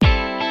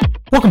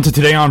Welcome to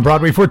Today on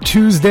Broadway for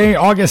Tuesday,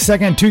 August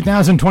 2nd,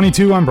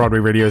 2022. I'm Broadway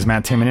Radio's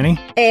Matt Tamanini.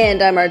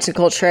 And I'm arts and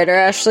culture writer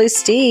Ashley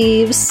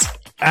Steves.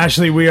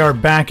 Ashley, we are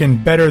back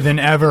and better than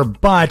ever,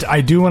 but I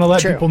do want to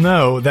let people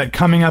know that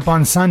coming up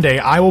on Sunday,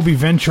 I will be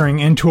venturing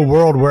into a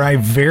world where I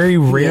very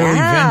rarely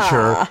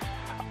venture.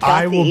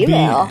 I will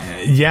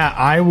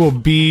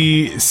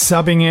be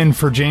subbing in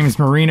for James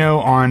Marino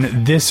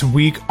on This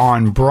Week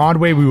on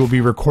Broadway. We will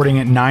be recording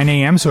at 9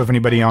 a.m. So if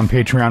anybody on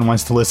Patreon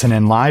wants to listen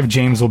in live,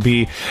 James will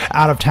be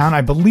out of town,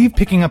 I believe,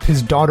 picking up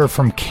his daughter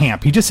from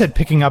camp. He just said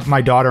picking up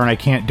my daughter and I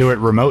can't do it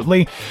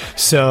remotely.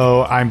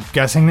 So I'm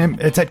guessing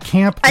that it's at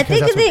camp. I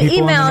think in the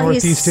email I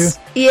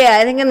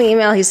think in the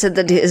email he said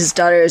that his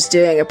daughter is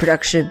doing a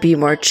production of Be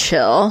More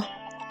Chill.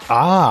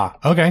 Ah,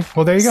 okay.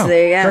 Well, there you go. So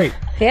there you go. Great.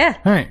 Yeah.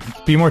 All right.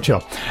 Be more chill.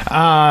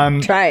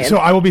 Trying. So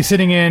I will be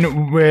sitting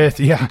in with,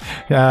 today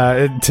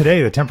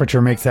the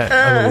temperature makes that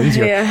a little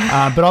easier.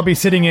 Yeah. But I'll be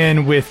sitting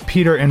in with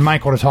Peter and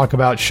Michael to talk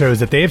about shows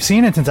that they have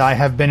seen. And since I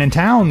have been in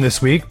town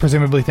this week,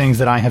 presumably things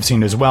that I have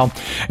seen as well.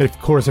 Of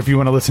course, if you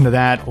want to listen to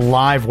that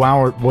live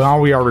while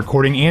we are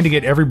recording and to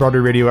get every Broadway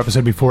Radio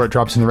episode before it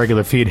drops in the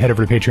regular feed, head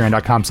over to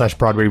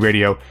patreon.com/Broadway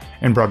Radio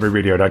and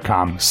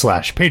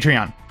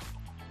BroadwayRadio.com/Patreon.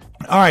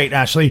 All right,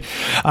 Ashley,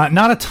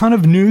 not a ton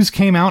of news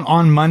came out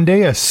on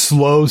Monday, a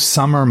slow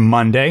summer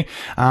Monday,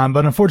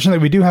 but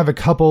unfortunately we do have a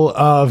couple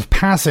of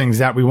passings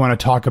that we want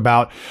to talk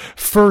about.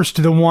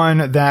 First, the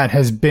one that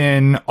has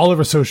been all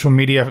over social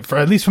media,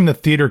 at least from the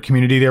theater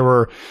community. There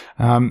were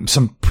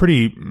some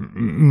pretty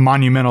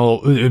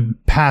monumental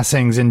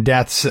passings and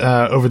deaths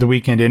over the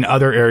weekend in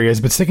other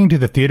areas, but sticking to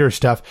the theater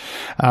stuff,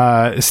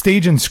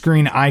 stage and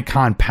screen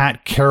icon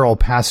Pat Carroll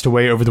passed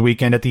away over the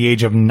weekend at the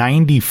age of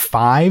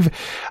 95.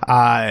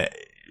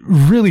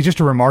 Really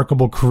just a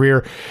remarkable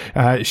career.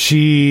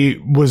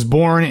 She was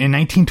born in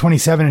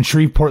 1927 in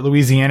Shreveport,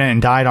 Louisiana, and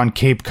died on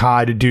Cape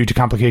Cod due to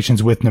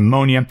complications with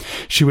pneumonia.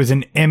 She was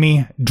an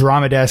Emmy,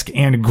 Drama Desk,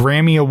 and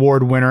Grammy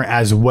Award winner,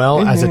 as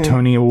well as a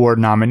Tony Award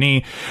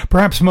nominee.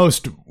 Perhaps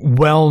most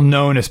well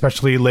known,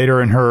 especially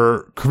later in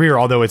her career,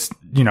 although it's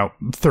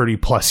 30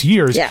 plus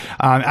years,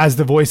 as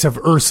the voice of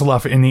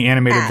Ursula in the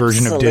animated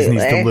version of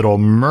Disney's The Little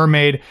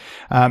Mermaid.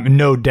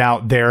 No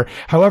doubt there.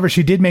 However,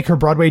 she did make her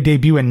Broadway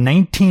debut in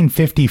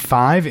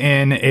 1955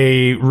 in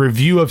a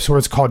review of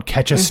sorts called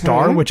Catch a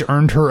Star, which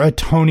earned her a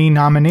Tony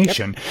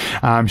nomination.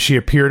 She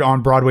appeared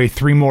on Broadway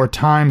 3 more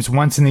times,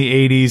 once in the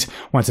 80s,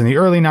 once in the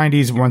early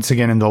 90s, once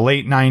again in the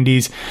late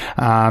 90s.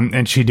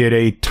 And she did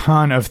a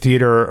ton of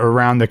theater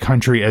around the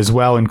country as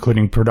well,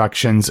 including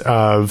productions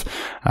of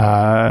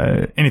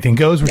Anything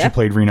Goes, where she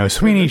played Reno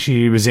Sweeney.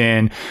 She was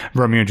in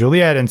Romeo and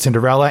Juliet and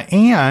Cinderella,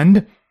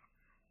 and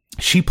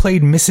she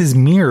played Mrs.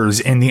 Mears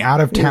in the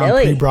out-of-town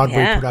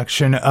pre-Broadway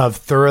production of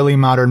Thoroughly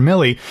Modern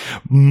Millie.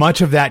 Much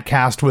of that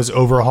cast was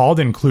overhauled,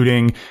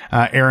 including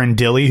Erin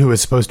Dilly, who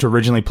was supposed to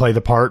originally play the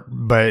part,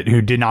 but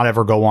who did not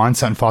ever go on.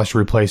 Sutton Foster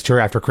replaced her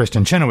after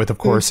Kristen Chenoweth, of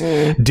course,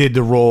 did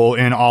the role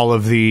in all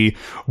of the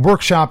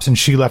workshops, and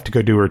she left to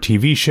go do her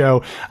TV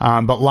show.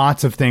 But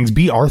lots of things.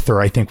 B.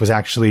 Arthur, I think, was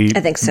actually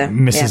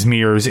Mrs.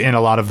 Mears in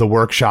a lot of the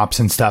workshops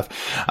and stuff.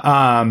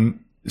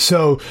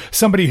 So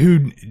somebody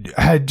who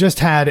had just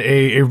had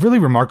a really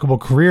remarkable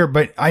career,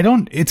 but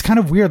it's kind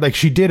of weird. Like,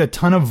 she did a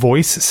ton of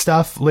voice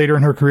stuff later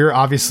in her career,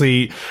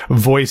 obviously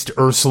voiced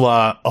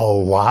Ursula a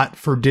lot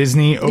for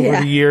Disney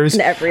over the years.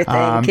 And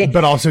everything.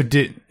 But also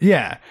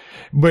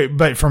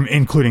but from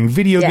including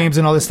video games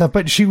and all this stuff,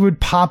 but she would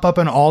pop up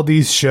in all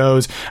these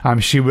shows.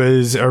 She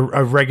was a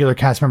regular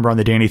cast member on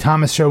the Danny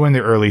Thomas Show in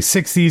the early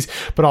 60s,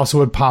 but also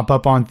would pop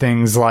up on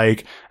things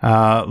like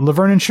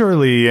Laverne and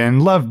Shirley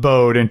and Love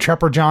Boat and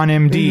Trapper John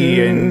MD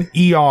and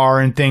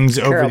ER and things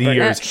over the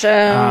years.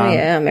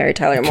 Show, Mary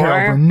Tyler Moore.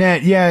 Carol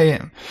Burnett,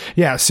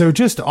 yeah. So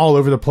just all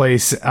over the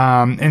place,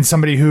 and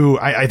somebody who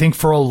I think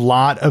for a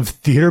lot of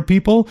theater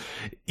people,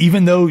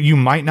 even though you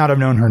might not have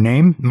known her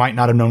name, might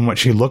not have known what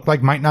she looked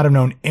like, might not have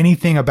known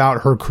anything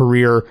about her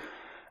career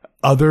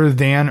other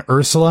than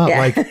Ursula,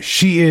 like,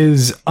 she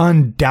is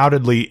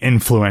undoubtedly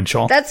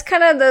influential. That's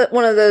kind of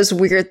one of those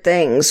weird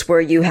things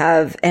where you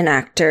have an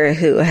actor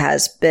who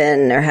has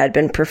been or had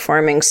been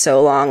performing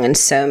so long in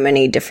so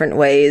many different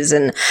ways,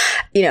 and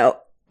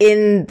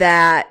in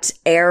that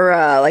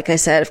era, like I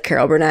said, of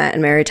Carol Burnett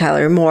and Mary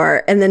Tyler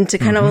Moore, and then to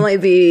kind of only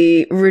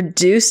be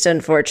reduced,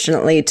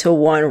 unfortunately, to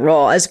one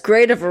role, as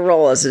great of a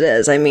role as it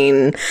is. I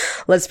mean,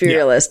 let's be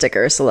realistic.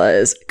 Ursula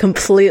is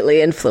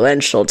completely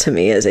influential to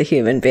me as a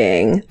human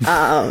being.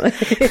 And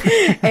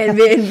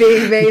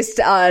being based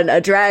on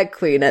a drag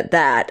queen at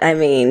that. I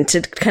mean,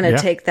 to kind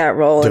of take that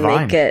role and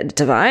make it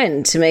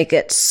divine, to make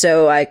it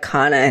so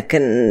iconic,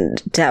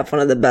 and to have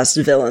one of the best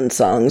villain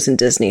songs in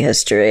Disney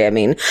history. I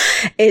mean,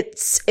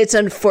 it's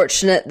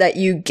unfortunate that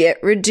you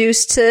get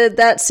reduced to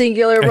that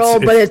singular role,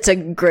 but it's a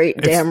great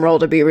damn role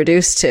to be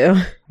reduced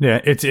to.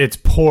 Yeah, it's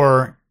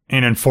poor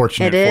and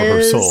unfortunate for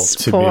her soul.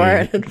 To poor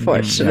and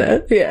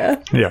unfortunate,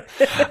 yeah.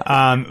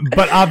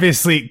 But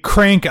obviously,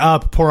 crank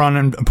up poor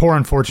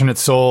unfortunate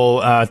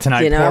soul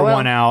tonight. Pour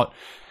one out.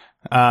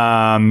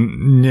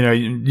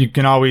 You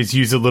can always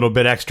use a little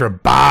bit extra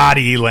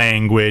body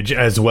language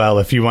as well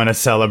if you want to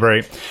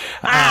celebrate.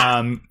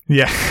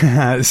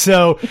 Yeah.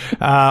 So,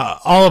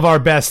 all of our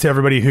best to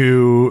everybody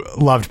who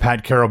loved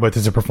Pat Carroll, both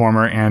as a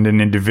performer and an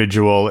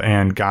individual,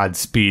 and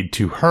Godspeed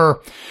to her.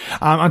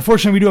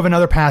 Unfortunately, we do have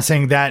another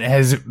passing that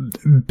has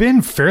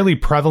been fairly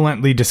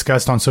prevalently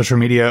discussed on social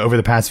media over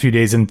the past few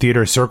days in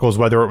theater circles,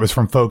 whether it was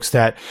from folks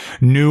that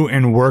knew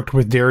and worked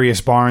with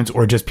Darius Barnes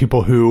or just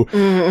people who,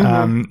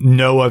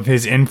 know of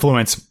his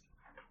influence.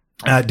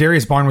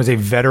 Darius Barnes was a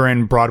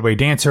veteran Broadway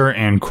dancer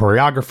and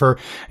choreographer,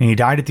 and he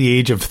died at the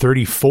age of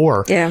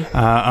 34. Yeah.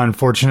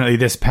 Unfortunately,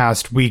 this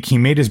past week, he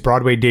made his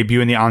Broadway debut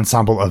in the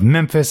ensemble of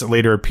Memphis,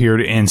 later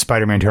appeared in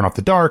Spider-Man Turn Off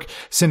the Dark,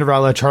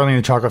 Cinderella, Charlie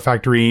and the Chocolate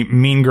Factory,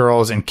 Mean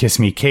Girls, and Kiss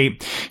Me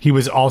Kate. He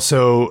was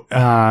also,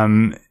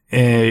 an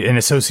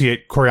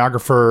associate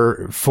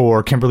choreographer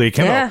for Kimberly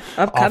Akimbo.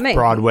 Upcoming. Off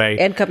Broadway.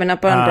 And coming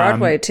up on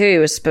Broadway, too. He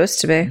was supposed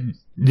to be.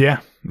 Yeah.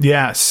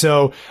 Yeah.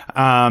 So,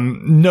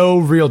 no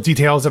real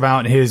details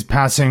about his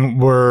passing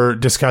were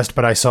discussed,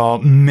 but I saw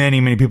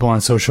many people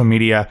on social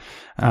media,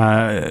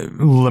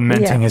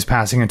 lamenting his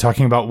passing and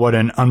talking about what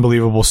an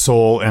unbelievable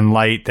soul and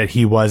light that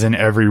he was in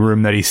every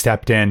room that he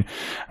stepped in.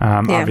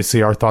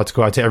 Obviously our thoughts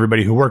go out to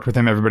everybody who worked with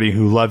him, everybody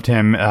who loved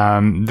him,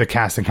 the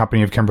cast and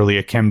company of Kimberly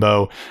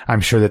Akimbo. I'm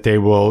sure that they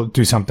will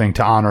do something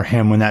to honor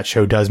him when that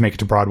show does make it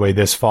to Broadway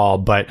this fall,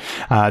 but,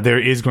 there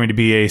is going to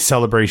be a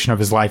celebration of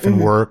his life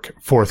and work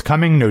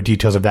forthcoming. No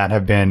details of that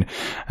have been,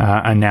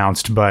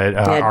 announced, but,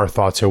 our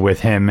thoughts are with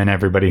him and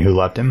everybody who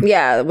loved him.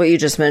 Yeah. What you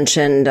just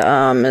mentioned,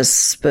 is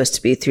supposed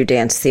to be through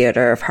Dance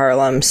Theater of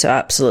Harlem. So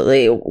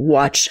absolutely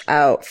watch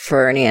out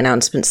for any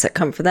announcements that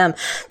come for them.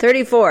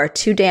 34,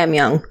 too damn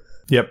young.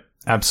 Yep,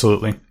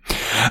 absolutely.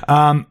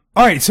 All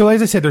right. So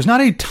as I said, there's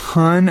not a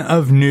ton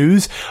of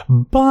news,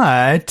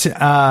 but,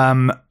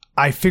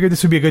 I figured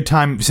this would be a good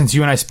time since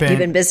you and I spent... You've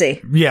been busy.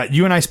 Yeah,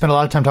 you and I spent a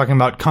lot of time talking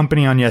about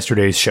Company on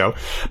yesterday's show.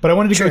 But I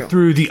wanted to go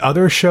through the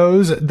other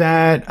shows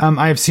that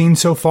I have seen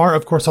so far.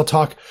 Of course, I'll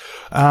talk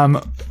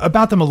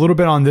about them a little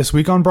bit on This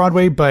Week on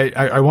Broadway, but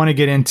I want to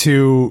get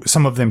into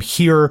some of them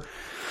here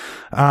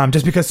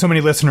just because so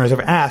many listeners have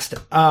asked.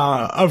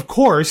 Of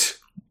course,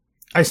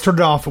 I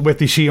started off with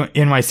the She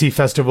NYC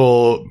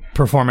Festival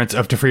performance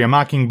of To Free a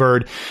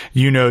Mockingbird.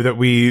 You know that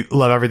we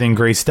love everything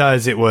Grace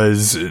does. It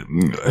was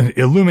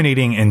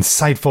illuminating,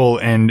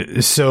 insightful,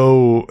 and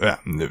so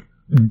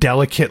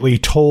delicately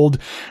told.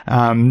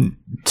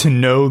 To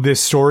know this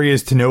story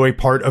is to know a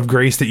part of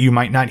Grace that you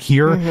might not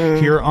hear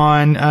here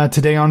on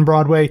Today on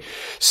Broadway.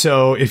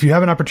 So if you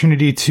have an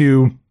opportunity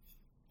to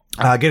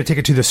get a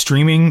ticket to the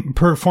streaming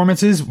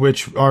performances,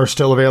 which are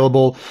still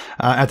available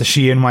at the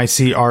She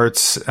NYC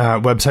Arts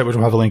website, which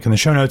we'll have a link in the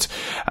show notes.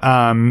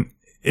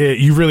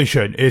 You really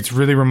should. It's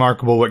really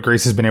remarkable what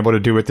Grace has been able to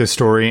do with this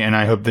story, and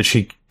I hope that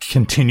she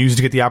continues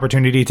to get the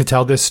opportunity to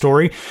tell this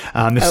story.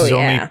 This is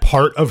only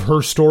part of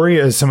her story,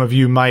 as some of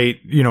you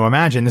might,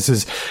 imagine. This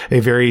is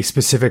a very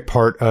specific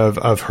part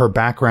of her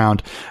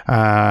background,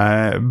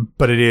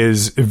 but it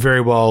is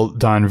very well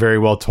done, very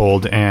well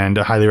told, and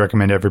I highly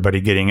recommend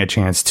everybody getting a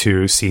chance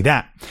to see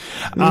that.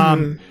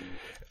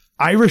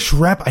 Irish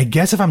Rep, I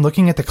guess if I'm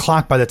looking at the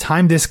clock, by the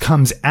time this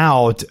comes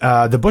out,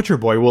 the Butcher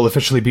Boy will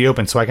officially be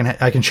open, so I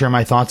can share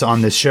my thoughts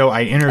on this show.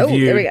 I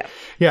interviewed, there we go.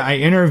 Yeah, I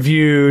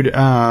interviewed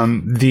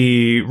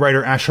the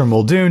writer Asher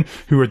Muldoon,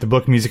 who wrote the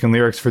book, music, and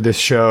lyrics for this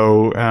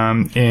show,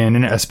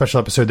 in a special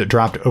episode that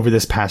dropped over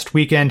this past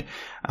weekend.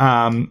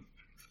 It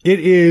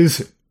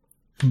is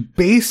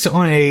based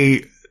on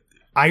a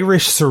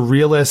Irish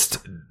surrealist,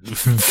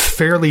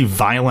 fairly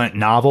violent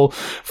novel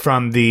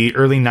from the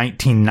early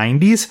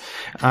 1990s.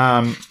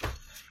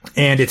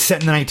 And it's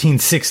set in the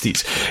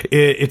 1960s.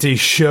 It's a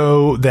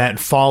show that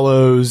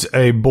follows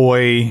a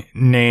boy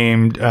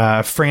named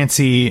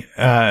Francie,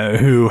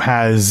 who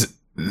has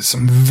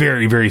some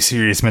very, very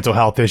serious mental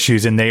health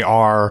issues, and they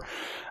are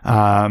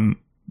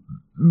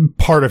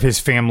part of his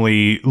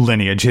family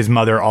lineage. His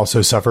mother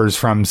also suffers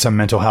from some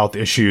mental health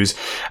issues,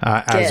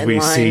 as we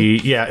see.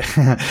 Yeah,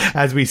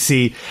 as we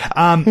see.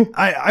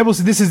 I will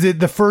say this is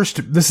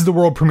this is the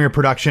world premiere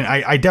production.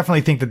 I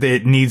definitely think that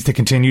it needs to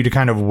continue to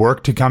kind of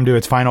work to come to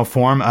its final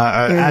form.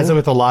 As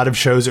with a lot of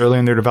shows early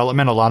in their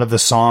development, a lot of the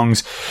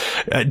songs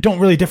don't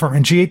really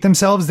differentiate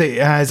themselves.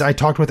 As I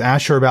talked with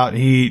Asher about,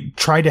 he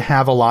tried to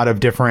have a lot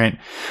of different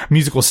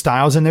musical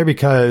styles in there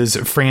because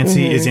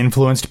Francie is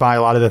influenced by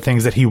a lot of the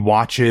things that he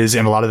watches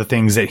and a lot of the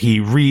things that he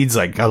reads,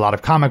 like a lot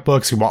of comic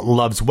books. He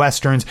loves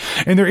Westerns.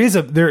 And there is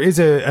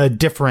a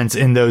difference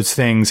in those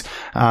things,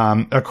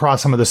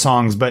 across some of the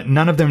songs, but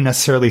none of them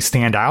necessarily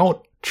stand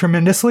out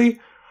tremendously.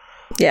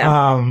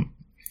 Yeah.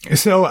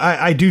 So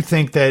I do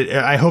think that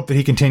I hope that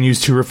he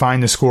continues to refine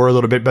the score a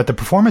little bit, but the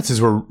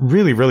performances were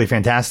really, really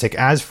fantastic.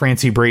 As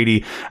Francie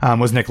Brady,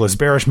 was Nicholas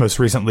Barish, most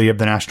recently of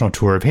the national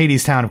tour of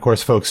Hadestown. Of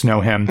course, folks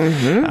know him.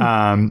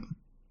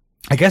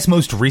 I guess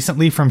most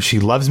recently from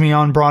She Loves Me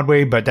on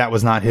Broadway, but that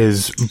was not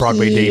his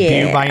Broadway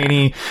debut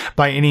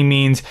by any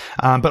means.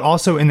 But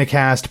also in the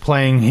cast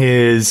playing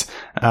his,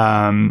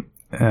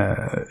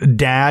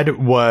 dad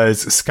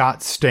was Scott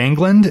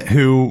Stangland,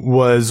 who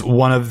was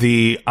one of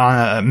the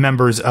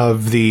members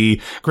of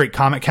the Great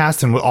Comet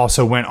cast and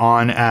also went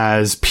on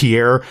as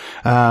Pierre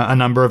a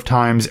number of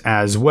times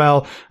as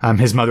well.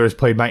 His mother is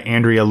played by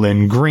Andrea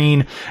Lynn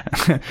Green.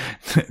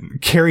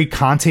 Carrie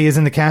Conte is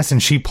in the cast,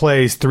 and she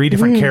plays 3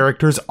 different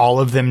characters, all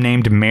of them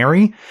named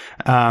Mary,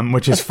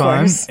 which is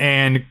fun.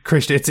 And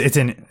Christian, it's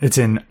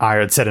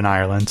set in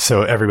Ireland,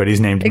 so everybody's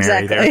named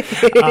Mary there.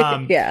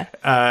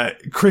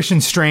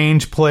 Christian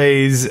Strange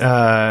plays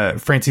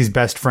Francie's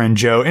best friend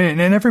Joe, and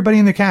everybody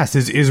in the cast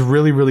is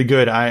really, really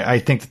good. I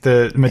think that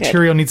the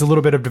material needs a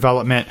little bit of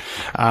development,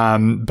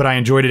 but I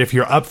enjoyed it. If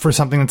you're up for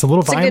something that's a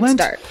little violent,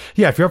 a good start.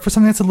 Yeah, if you're up for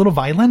something that's a little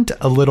violent,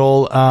 a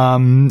little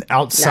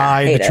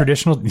outside the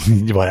traditional,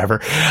 whatever,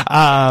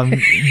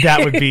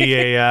 that would be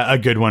a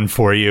good one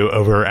for you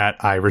over at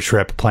Irish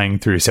Rip, playing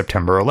through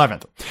September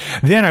 11th.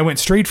 Then I went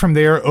straight from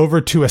there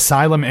over to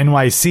Asylum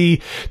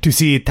NYC to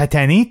see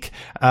Titanic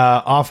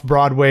off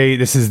Broadway.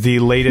 This is the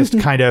latest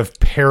kind of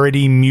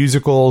parody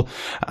musical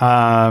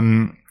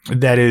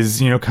that is,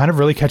 kind of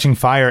really catching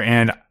fire.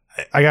 And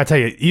I gotta tell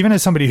you, even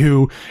as somebody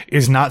who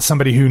is not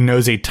somebody who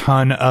knows a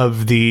ton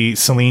of the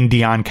Celine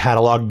Dion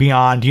catalog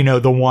beyond,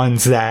 the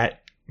ones that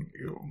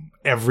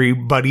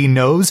everybody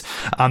knows.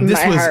 My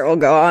Heart Will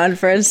Go On,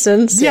 for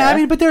instance.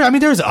 Yeah, but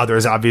there's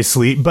others,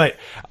 obviously, but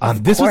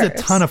this was a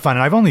ton of fun.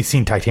 And I've only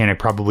seen Titanic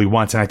probably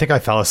once, and I think I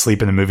fell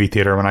asleep in the movie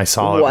theater when I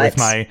saw it with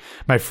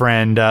my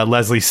friend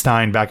Leslie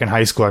Stein back in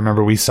high school. I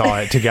remember we saw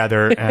it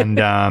together,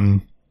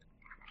 and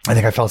I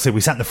think I fell asleep.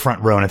 We sat in the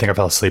front row, and I think I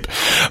fell asleep.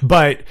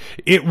 But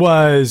it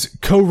was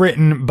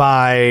co-written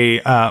by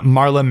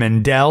Marla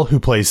Mendel, who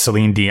plays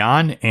Celine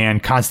Dion,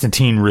 and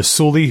Constantine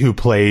Rassouli, who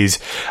plays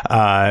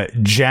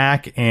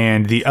Jack,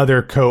 and the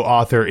other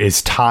co-author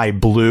is Ty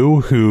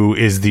Blue, who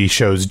is the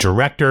show's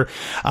director.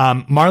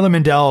 Marla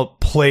Mendel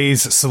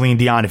plays Celine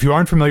Dion. If you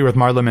aren't familiar with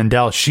Marla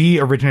Mendel, she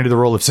originated the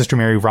role of Sister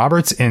Mary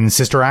Roberts in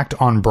Sister Act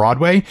on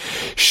Broadway.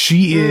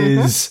 She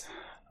is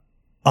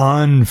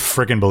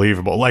unfreaking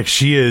believable. Like,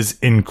 she is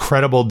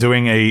incredible,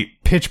 doing a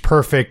pitch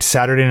perfect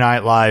Saturday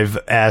Night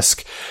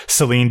Live-esque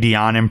Celine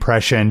Dion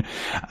impression.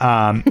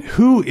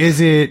 Who is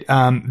it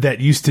that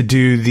used to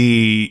do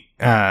the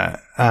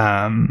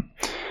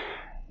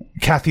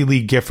Kathy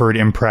Lee Gifford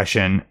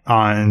impression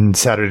on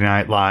Saturday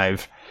Night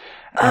Live?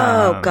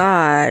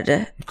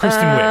 God.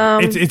 Kristen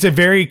Wiig. It's a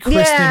very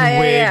Kristen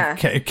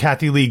Wiig,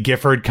 Kathy Lee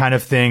Gifford kind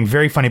of thing.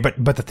 Very funny.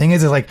 But the thing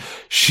is like,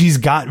 she's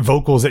got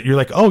vocals that you're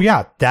like, oh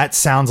yeah, that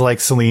sounds like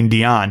Celine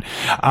Dion.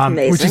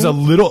 Which is a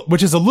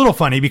little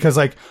funny, because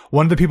like,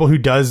 one of the people who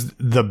does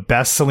the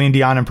best Celine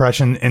Dion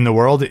impression in the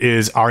world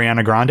is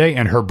Ariana Grande,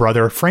 and her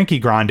brother Frankie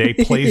Grande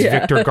plays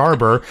Victor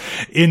Garber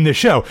in the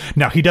show.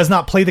 Now, he does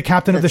not play the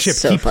captain of the ship.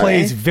 He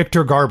plays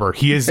Victor Garber.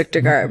 He is Victor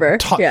Garber.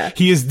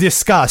 He is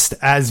discussed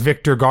as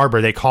Victor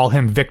Garber. They call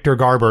him Victor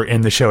Garber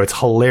in the show. It's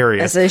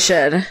hilarious. As they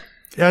should.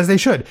 As they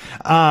should.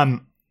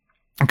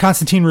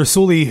 Constantine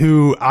Rassouli,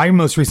 who I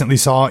most recently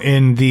saw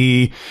in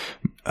the,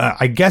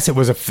 I guess it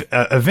was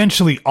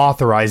eventually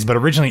authorized, but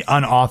originally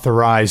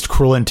unauthorized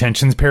Cruel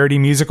Intentions parody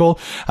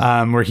musical,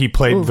 where he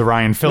played the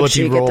Ryan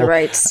Phillippe role. Get the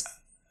rights.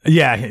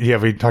 Yeah,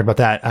 we talked about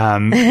that.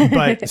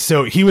 But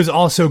so he was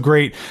also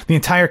great. The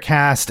entire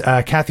cast,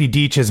 Kathy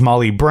Deitch as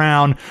Molly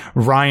Brown,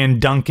 Ryan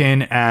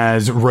Duncan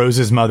as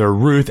Rose's mother,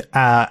 Ruth,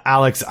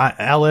 Alex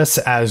Ellis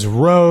as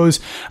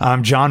Rose,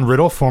 John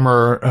Riddle,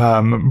 former,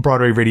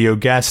 Broadway radio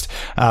guest,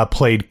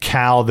 played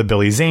Cal, the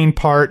Billy Zane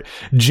part.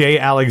 Jay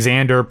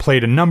Alexander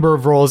played a number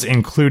of roles,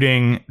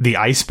 including the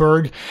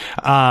Iceberg.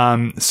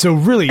 So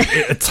really,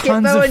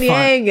 tons of fun.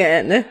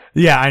 Yang.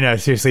 Yeah, I know.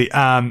 Seriously.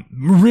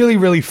 Really,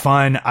 really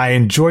fun. I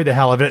enjoyed the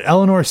hell of it.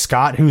 Eleanor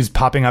Scott, who's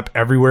popping up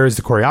everywhere, is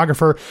the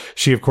choreographer.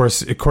 She, of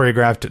course,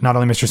 choreographed not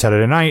only Mr.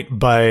 Saturday Night,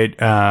 but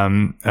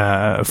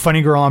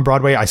Funny Girl on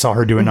Broadway. I saw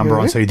her do a number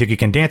on So You Think You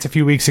Can Dance a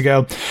few weeks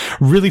ago.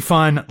 Really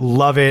fun.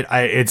 Love it.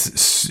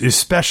 It's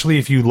especially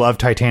if you love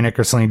Titanic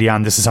or Celine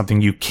Dion, this is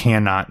something you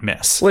cannot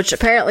miss. Which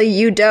apparently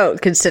you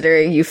don't,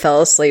 considering you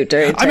fell asleep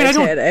during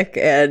Titanic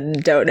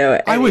and don't know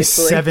it. I was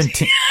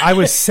 17. I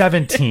was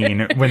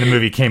 17 when the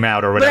movie came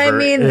out, or whatever. But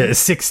I mean,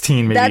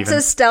 16 maybe. That's even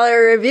a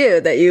stellar review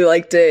that you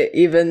liked it,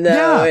 even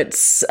though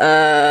it's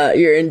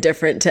you're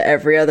indifferent to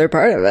every other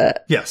part of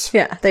it. Yes.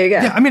 Yeah. There you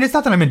go. Yeah. I mean, it's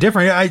not that I'm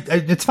indifferent.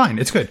 It's fine.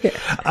 It's good.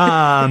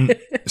 Yeah.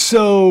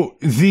 So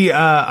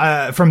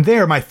from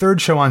there, my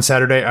third show on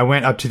Saturday, I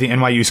went up to the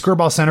NYU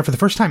Skirball Center for the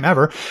first time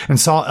ever and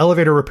saw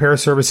Elevator Repair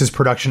Services'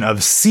 production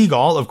of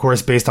Seagull, of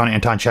course, based on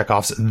Anton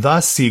Chekhov's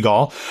The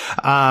Seagull.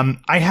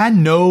 I had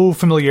no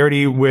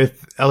familiarity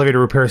with Elevator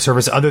Repair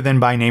Service other than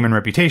by name and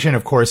reputation.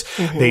 Of course,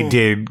 they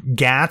did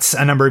Gats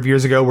a number of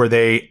years ago, where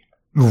they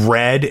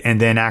read and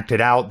then acted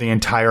out the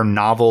entire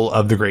novel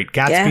of The Great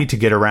Gatsby to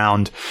get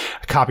around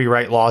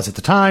copyright laws at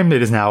the time.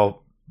 It is now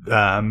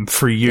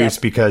free use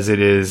because it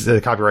is the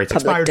copyright's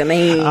expired.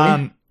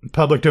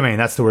 Public domain.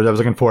 That's the word I was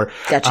looking for.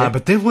 Gotcha.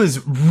 But this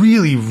was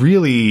really,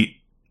 really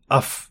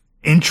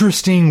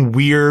interesting,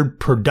 weird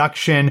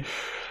production.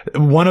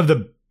 One of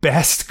the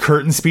best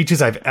curtain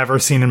speeches I've ever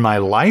seen in my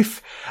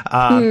life.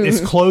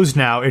 It's closed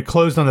now. It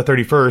closed on the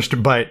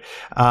 31st, but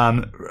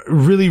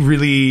really,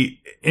 really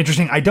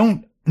interesting. I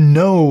don't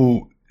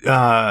know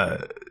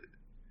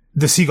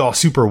the Seagull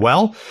super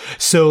well.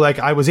 So like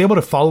I was able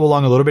to follow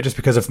along a little bit just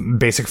because of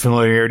basic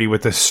familiarity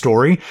with the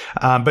story.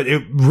 But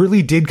it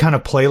really did kind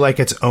of play like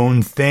its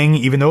own thing,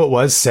 even though it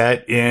was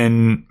set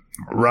in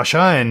Russia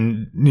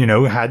and, you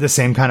know, had the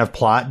same kind of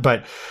plot.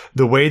 But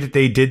the way that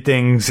they did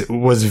things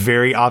was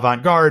very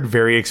avant-garde,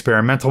 very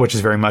experimental, which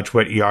is very much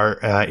what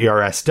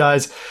ERS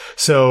does.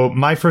 So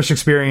my first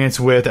experience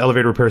with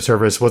Elevator Repair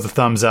Service was a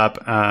thumbs up.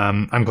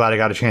 I'm glad I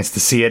got a chance to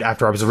see it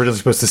after I was originally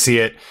supposed to see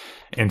it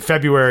in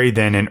February,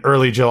 then in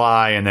early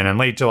July, and then in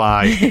late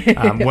July.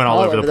 Went all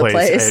over the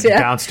place. It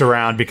bounced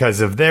around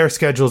because of their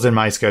schedules and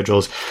my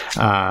schedules.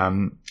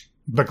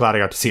 But glad I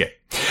got to see it.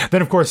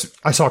 Then, of course,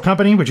 I saw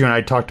Company, which you and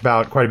I talked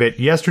about quite a bit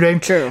yesterday.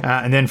 True.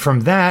 And then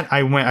from that,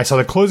 I saw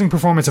the closing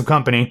performance of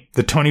Company,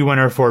 the Tony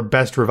winner for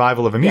Best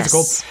Revival of a Musical,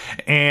 yes.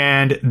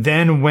 And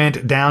then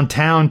went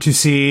downtown to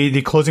see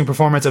the closing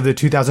performance of the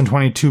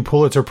 2022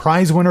 Pulitzer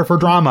Prize winner for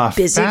drama,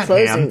 Busy Fat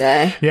closing Ham.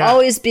 day. Yeah.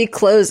 Always be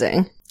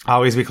closing.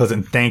 Always be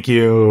closing. Thank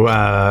you,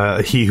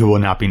 he who will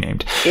not be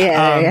named.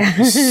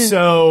 Yeah.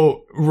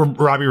 So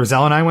Robbie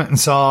Rozelle and I went and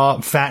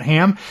saw Fat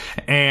Ham,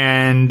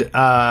 and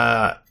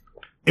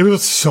it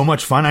was so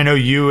much fun. I know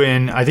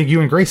I think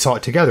you and Grace saw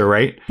it together,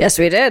 right? Yes,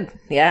 we did.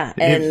 Yeah.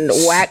 And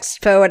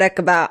waxed poetic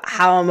about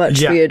how much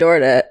we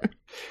adored it.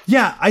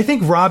 Yeah, I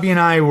think Robbie and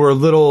I were a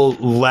little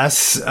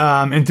less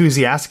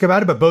enthusiastic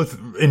about it, but both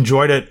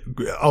enjoyed it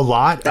a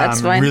lot. That's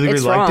fine. Really,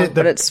 it's really liked wrong, it.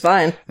 But it's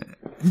fine.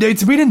 We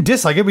didn't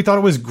dislike it. We thought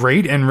it was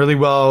great and really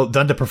well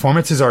done. The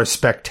performances are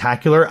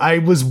spectacular. I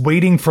was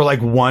waiting for like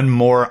one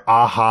more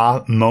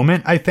aha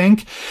moment, I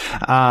think.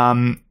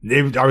 I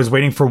was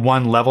waiting for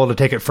one level to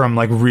take it from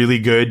like really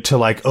good to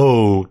like,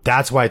 oh,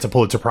 that's why it's a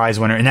Pulitzer Prize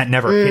winner. And that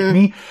never hit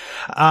me.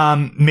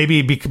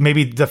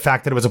 Maybe the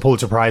fact that it was a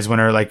Pulitzer Prize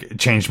winner like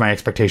changed my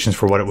expectations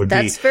for what it would be.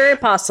 That's very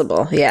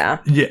possible. Yeah.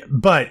 Yeah.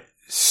 But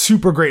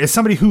super great. As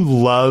somebody who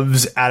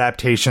loves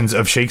adaptations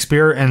of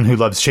Shakespeare and who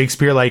loves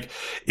Shakespeare, like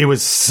it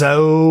was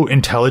so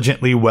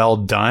intelligently well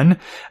done,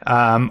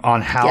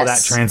 on how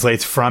that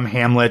translates from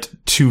Hamlet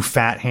to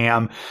Fat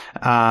Ham.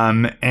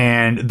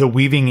 And the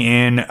weaving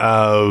in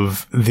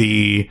of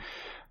the,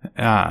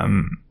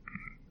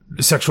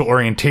 sexual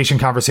orientation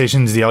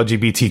conversations, the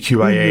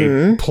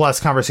LGBTQIA plus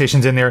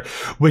conversations in there,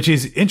 which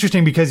is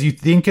interesting because you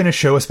think in a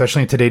show,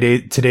 especially in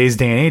today's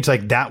day and age,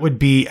 like that would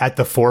be at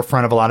the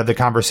forefront of a lot of the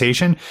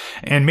conversation.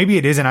 And maybe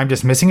it is, and I'm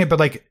just missing it. But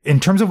like in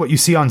terms of what you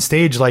see on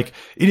stage, like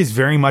it is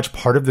very much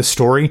part of the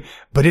story,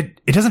 but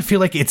it doesn't feel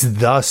like it's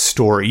the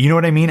story. You know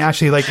what I mean?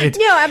 Actually, like it's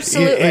no,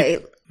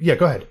 absolutely. Yeah,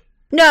 go ahead.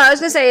 No, I was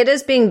going to say it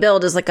is being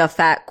billed as like a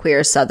fat,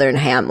 queer Southern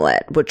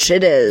Hamlet, which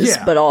it is,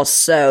 but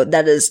also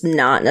that is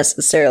not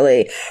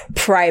necessarily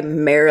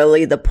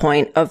primarily the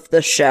point of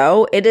the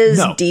show. It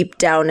is deep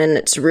down in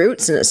its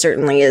roots, and it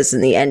certainly is in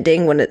the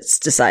ending when it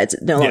decides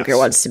it no longer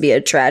wants to be a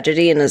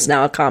tragedy and is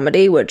now a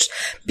comedy, which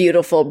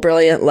beautiful,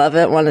 brilliant, love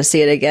it, want to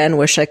see it again,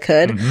 wish I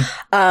could.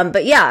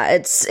 But yeah,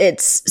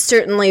 it's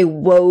certainly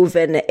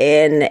woven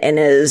in and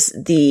is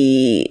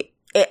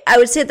I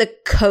would say the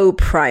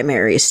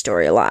co-primary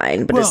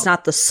storyline, but it's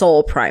not the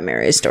sole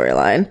primary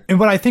storyline. And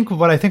what I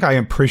think I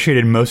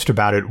appreciated most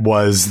about it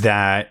was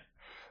that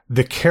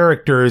the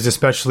characters,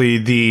 especially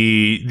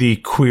the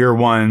queer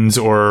ones,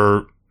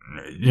 or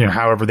you know,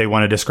 however they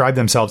want to describe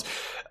themselves,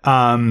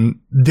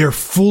 they're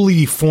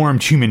fully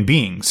formed human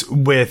beings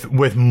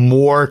with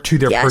more to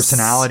their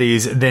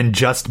personalities than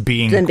just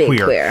being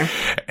queer.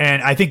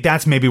 And I think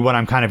that's maybe what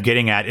I'm kind of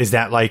getting at, is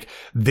that like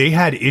they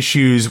had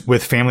issues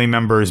with family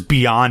members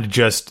beyond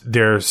just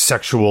their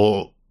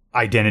sexual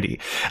identity.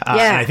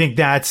 And I think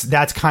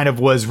that's kind of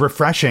was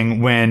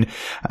refreshing when,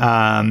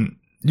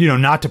 you know,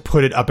 not to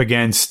put it up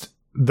against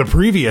the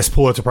previous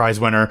Pulitzer Prize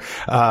winner,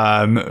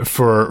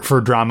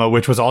 for drama,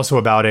 which was also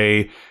about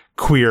a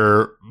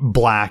queer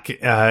black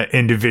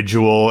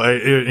individual,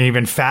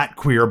 even fat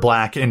queer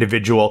black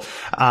individual,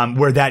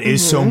 where that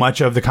is so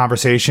much of the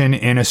conversation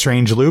in A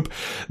Strange Loop.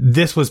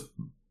 This was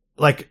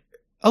like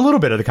a little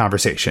bit of the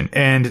conversation,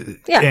 and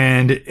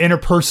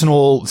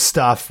interpersonal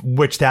stuff,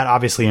 which that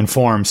obviously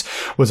informs,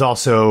 was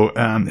also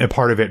a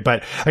part of it.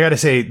 But I gotta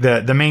say,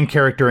 the main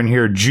character in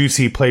here,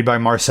 Juicy, played by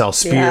Marcel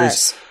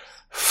Spears,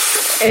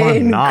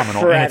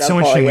 phenomenal. Incredible, and it's so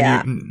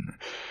interesting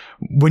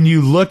when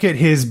you look at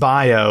his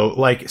bio,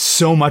 like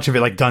so much of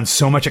it, like done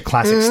so much at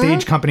Classic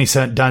Stage Company,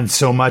 done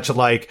so much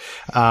like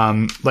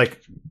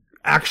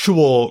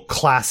actual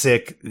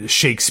classic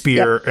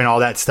Shakespeare and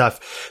all that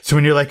stuff. So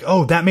when you're like,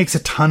 oh, that makes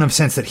a ton of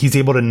sense that he's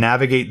able to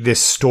navigate this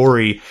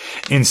story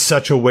in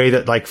such a way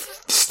that like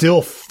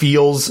still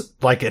feels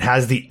like it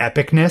has the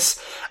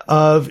epicness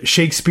of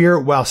Shakespeare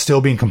while still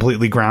being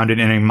completely grounded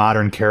in a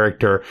modern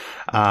character.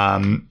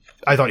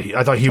 I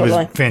thought he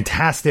was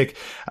fantastic.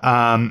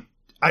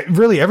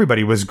 Really,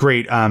 everybody was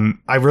great.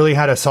 I really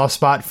had a soft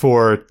spot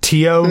for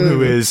Tio,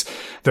 who is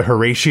the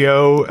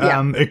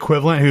Horatio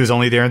equivalent, who's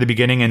only there in the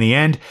beginning and the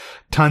end.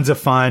 Tons of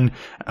fun.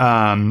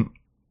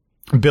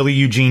 Billy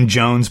Eugene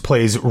Jones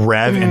plays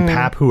Rev and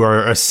Pap, who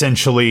are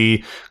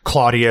essentially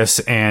Claudius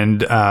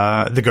and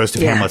the ghost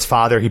of Hamlet's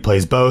father. He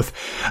plays both.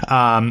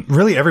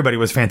 Really, everybody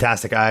was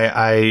fantastic.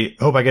 I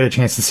hope I get a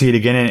chance to see it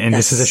again. And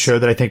this is a show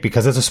that I think,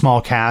 because it's a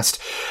small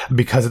cast,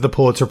 because of the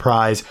Pulitzer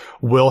Prize,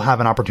 will have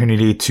an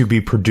opportunity to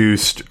be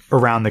produced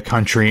around the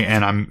country.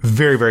 And I'm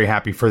very, very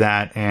happy for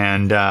that.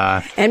 And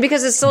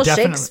because it's still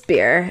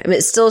Shakespeare. I mean,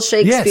 it's still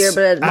Shakespeare,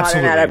 but a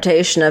modern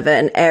adaptation of it.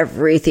 And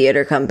every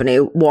theater company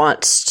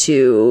wants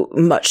to,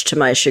 much to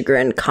my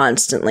chagrin,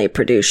 constantly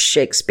produce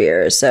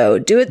Shakespeare. So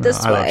do it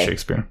this way. I love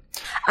Shakespeare.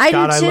 I do too.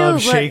 I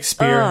love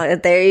Shakespeare. Oh,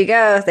 there you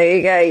go.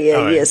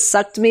 You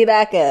sucked me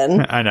back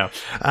in. I know.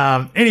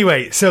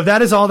 Anyway, so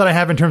that is all that I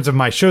have in terms of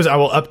my shows. I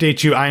will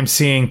update you. I am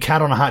seeing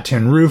Cat on a Hot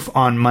Tin Roof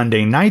on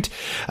Monday night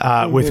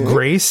with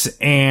Grace.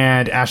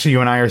 And Ashley,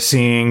 you and I are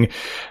seeing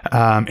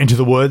Into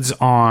the Woods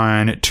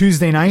on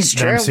Tuesday night.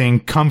 Then I'm seeing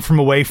Come From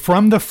Away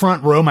from the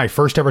Front Row, my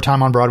first ever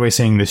time on Broadway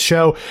seeing this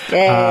show,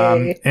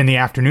 in the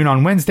afternoon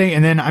on Wednesday.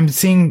 And then I'm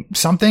seeing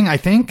something, I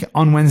think,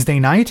 on Wednesday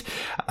night.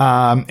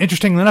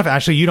 Interestingly enough,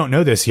 Ashley, you don't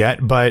know this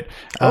yet, but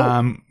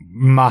I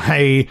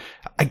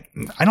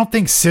don't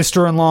think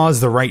sister-in-law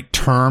is the right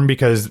term,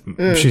 because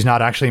she's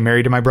not actually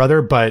married to my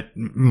brother, but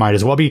might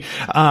as well be.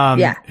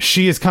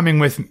 She is coming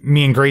with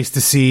me and Grace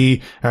to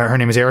see, her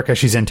name is Erica.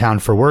 She's in town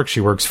for work.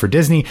 She works for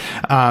Disney.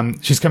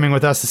 She's coming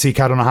with us to see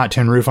Cat on a Hot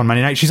Tin Roof on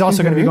Monday night. She's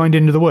also going to be going to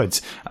Into the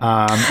Woods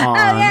on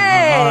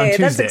Tuesday.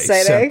 That's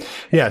exciting. So,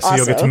 so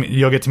awesome.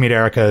 you'll get to meet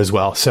Erica as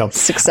well. So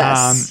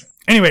success.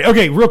 Anyway,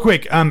 okay, real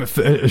quick,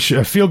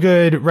 feel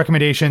good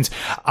recommendations.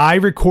 I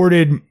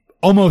recorded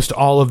almost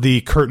all of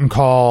the curtain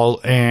call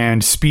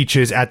and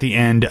speeches at the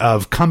end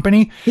of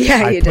Company.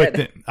 Yeah, you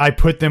did. I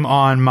put them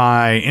on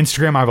my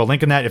Instagram. I have a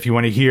link in that if you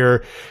want to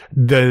hear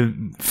the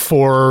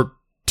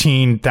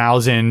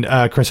 14,000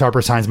 Chris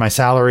Harper pays my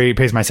salary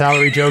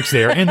jokes.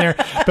 They are in there.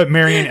 But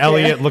Marianne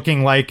Elliott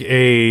looking like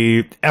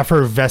a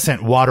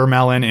effervescent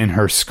watermelon in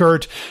her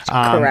skirt.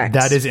 Correct.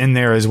 That is in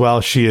there as well.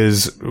 She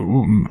is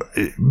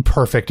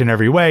perfect in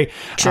every way.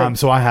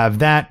 So I have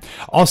that.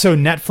 Also,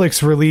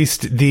 Netflix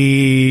released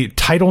the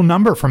title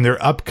number from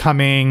their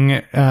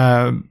upcoming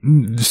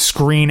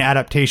screen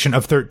adaptation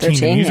of 13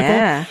 the musical.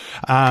 Yeah.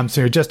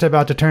 So you're just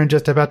about to turn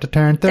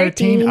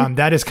 13.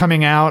 That is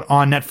coming out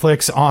on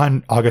Netflix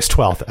on August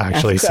 12th.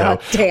 Actually, so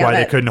why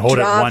they couldn't hold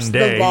it one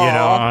day,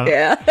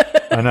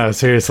 I know,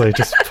 seriously,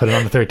 just put it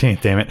on the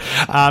 13th, damn it.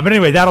 But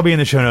anyway, that'll be in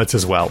the show notes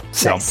as well.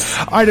 So, all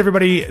right,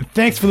 everybody,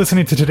 thanks for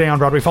listening to Today on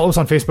Broadway. Follow us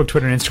on Facebook,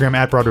 Twitter, and Instagram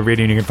at Broadway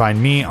Radio, and you can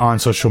find me on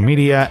social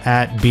media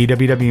at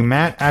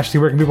BWWMatt.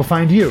 Ashley, where can people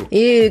find you?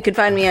 You can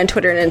find me on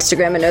Twitter and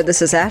Instagram, and know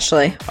this is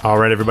Ashley. All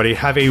right, everybody,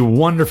 have a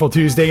wonderful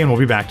Tuesday, and we'll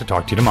be back to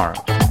talk to you tomorrow.